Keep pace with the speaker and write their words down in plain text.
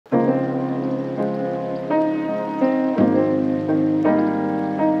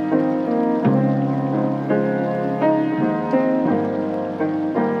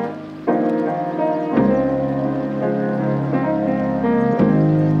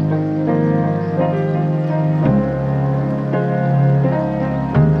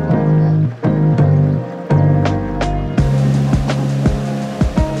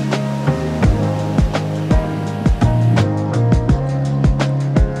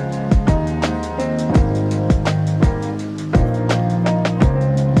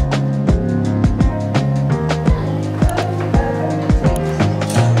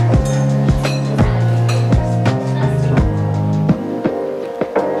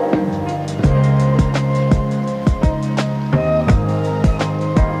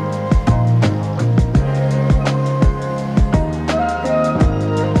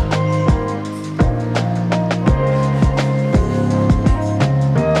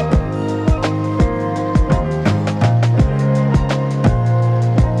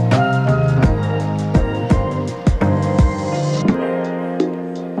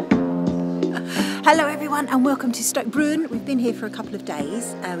welcome to Stoke Bruerne. We've been here for a couple of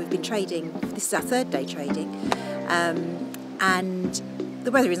days. We've been trading. This is our third day trading, and the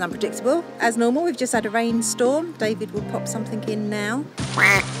weather is unpredictable as normal. We've just had a rainstorm. David will pop something in now.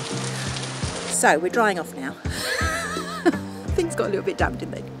 So we're drying off now. Things got a little bit damp,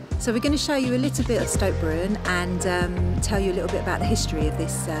 didn't they? So we're going to show you a little bit of Stoke Bruerne and tell you a little bit about the history of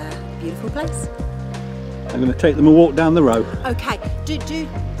this beautiful place. I'm going to take them a walk down the row. Okay, do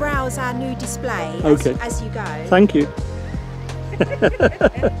browse our new display as you go. Thank you.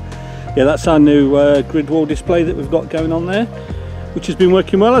 Yeah, that's our new grid wall display that we've got going on there, which has been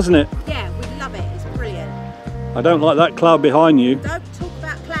working well, hasn't it? Yeah, we love it. It's brilliant. I don't like that cloud behind you. Don't talk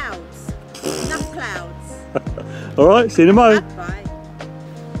about clouds. Enough clouds. All right, see you in a moment. Bye.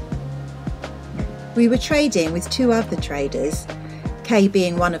 We were trading with two other traders, Kay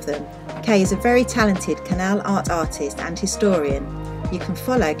being one of them. Kay is a very talented canal art artist and historian. You can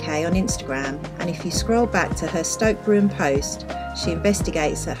follow Kay on Instagram, and if you scroll back to her Stoke Bruerne post, she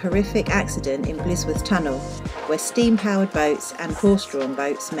investigates a horrific accident in Blisworth tunnel where steam-powered boats and horse-drawn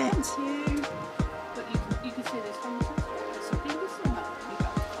boats met.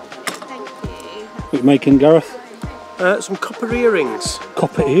 What are you making, Gareth? Some copper earrings.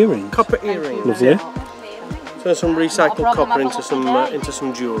 Copper earrings? Copper earrings. Lovely. Yeah. So some recycled copper into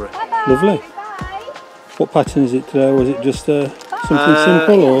some jewellery. Lovely. What pattern is it today, or is it just something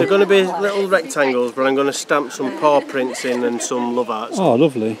simple? Or? They're going to be little rectangles, but I'm going to stamp some paw prints in and some love arts. Oh,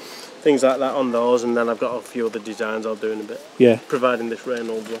 lovely. Things like that on those, and then I've got a few other designs I'll do in a bit. Yeah. Providing this rain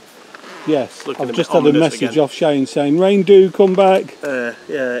holds well. Yes, I've just had a message off Shane saying, rain do come back. Yeah,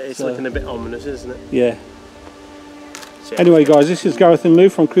 it's looking a bit ominous, isn't it? Yeah. Anyway guys, this is Gareth and Lou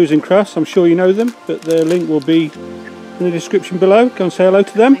from Cruising Crafts. I'm sure you know them, but the link will be in the description below. Go and say hello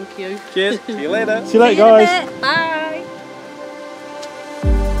to them. Thank you. Cheers. See you later. See you later guys. Bye.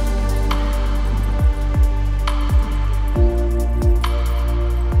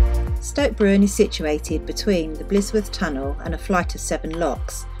 Stoke Bruerne is situated between the Blisworth Tunnel and a flight of 7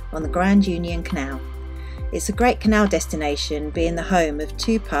 locks on the Grand Union Canal. It's a great canal destination, being the home of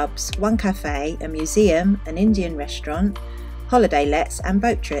 2 pubs, 1 cafe, a museum, an Indian restaurant, holiday lets and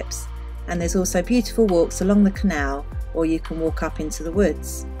boat trips. And there's also beautiful walks along the canal, or you can walk up into the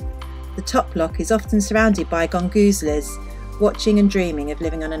woods. The top block is often surrounded by gongoozlers, watching and dreaming of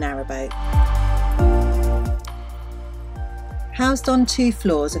living on a narrowboat. Housed on 2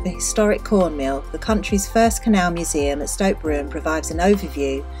 floors of a historic corn mill, the country's first canal museum at Stoke Bruerne provides an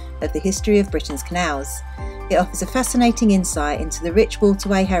overview of the history of Britain's canals. It offers a fascinating insight into the rich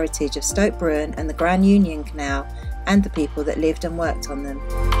waterway heritage of Stoke Bruerne and the Grand Union Canal, and the people that lived and worked on them.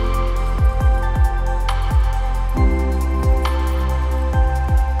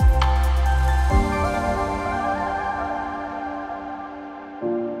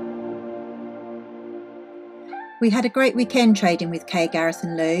 We had a great weekend trading with Kay, Gareth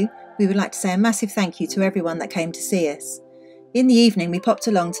and Lou. We would like to say a massive thank you to everyone that came to see us. In the evening we popped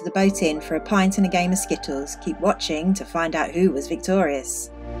along to the boat inn for a pint and a game of skittles. Keep watching to find out who was victorious.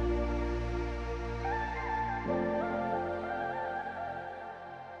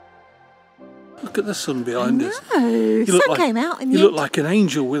 Look at the sun behind us. The sun came out in the You look like an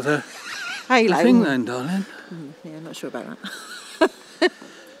angel with a halo thing then, darling. Yeah, I'm not sure about that.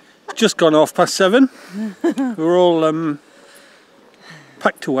 Just gone 7:30. We're all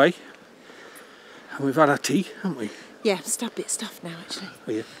packed away, and we've had our tea, haven't we? Yeah, a bit stuffed now actually.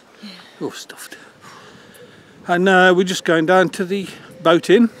 Oh yeah? Yeah. Oh, stuffed. And we're just going down to the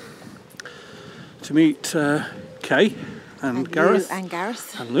boat inn to meet Kay and Gareth. Lou and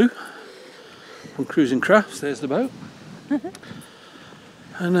Gareth. And Lou from Cruising Crafts. There's the boat.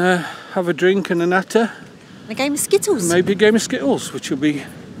 And have a drink and a natter. And a game of Skittles. And maybe a game of Skittles, which will be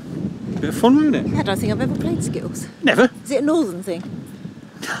a bit of fun, won't it? Yeah, I don't think I've ever played Skittles. Never? Is it a northern thing?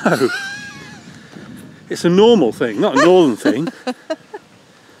 No. It's a normal thing, not a northern thing.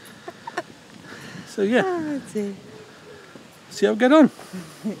 So yeah. Oh, dear. See how we get on.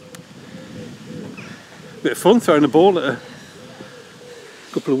 Bit of fun throwing a ball at a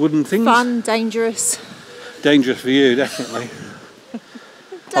couple of wooden things. Fun, dangerous. Dangerous for you, definitely.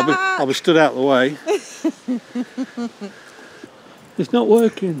 I'll be stood out of the way. It's not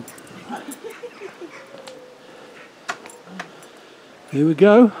working. Here we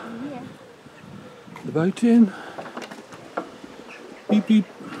go. Yeah. The boat in. Beep beep.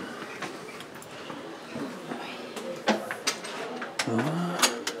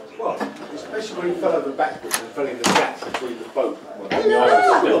 Well, especially when you fell over backwards and fell in the gaps between the boat.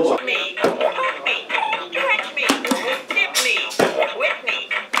 Hello. Me, hold me, stretch me, dip me, whip me,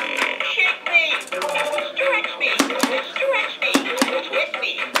 shake me, stretch me, whip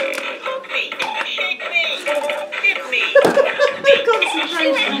me, hold me, shake me.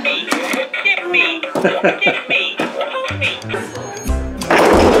 Give me. Hold me.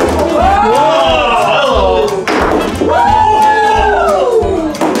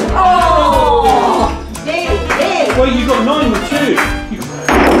 Well, you got 9 with 2.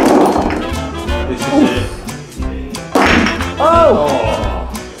 This is it. Oh!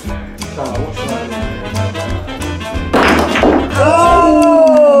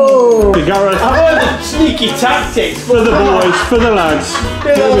 Oh! Gareth. I've heard the sneaky tactics. For the boys, for the lads.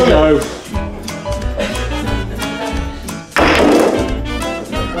 Here we go.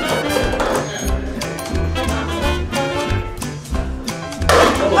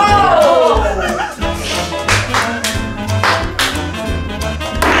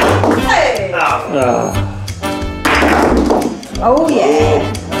 Oh yeah!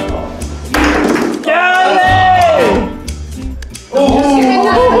 Yay!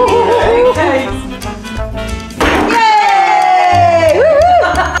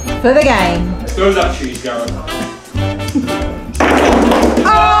 For the game. Throw that cheese, Gareth.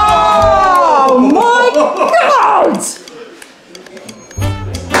 Oh my God!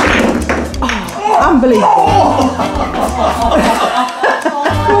 Oh, unbelievable.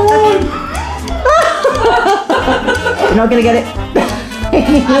 You're not going to get it.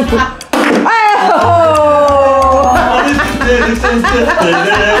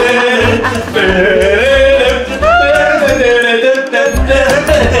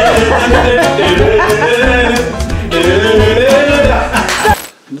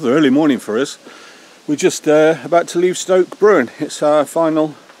 Another early morning for us. We're just about to leave Stoke Bruerne. It's our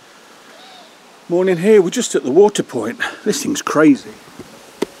final morning here. We're just at the water point. This thing's crazy.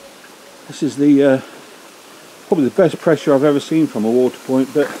 This is the probably the best pressure I've ever seen from a water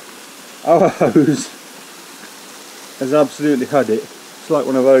point, but our hose has absolutely had it. It's like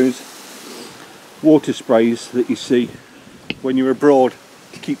one of those water sprays that you see when you're abroad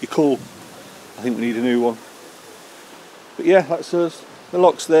to keep you cool. I think we need a new one. But yeah, that's us. The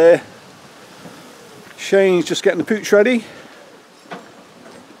lock's there. Shane's just getting the pooch ready,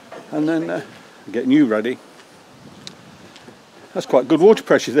 and then getting you ready. That's quite good water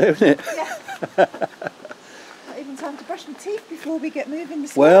pressure there, isn't it? Yeah. Not even time to brush my teeth before we get moving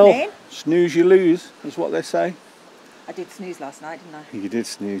this Well, morning. snooze you lose, is what they say. I did snooze last night, didn't I? You did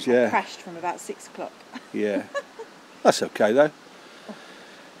snooze, yeah. Crashed from about 6 o'clock. Yeah. That's okay though.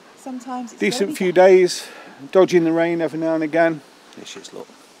 Sometimes it's Decent few days, dodging the rain every now and again. There she is, look.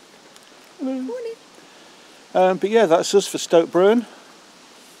 Morning. But yeah, that's us for Stoke Bruerne.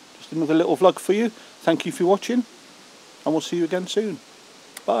 Just another little vlog for you. Thank you for watching, and we'll see you again soon.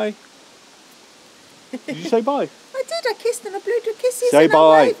 Bye. Did you say bye? I did. I kissed and I blew the kisses. Say and I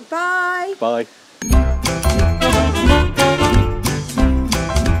bye. waved. Bye. Bye.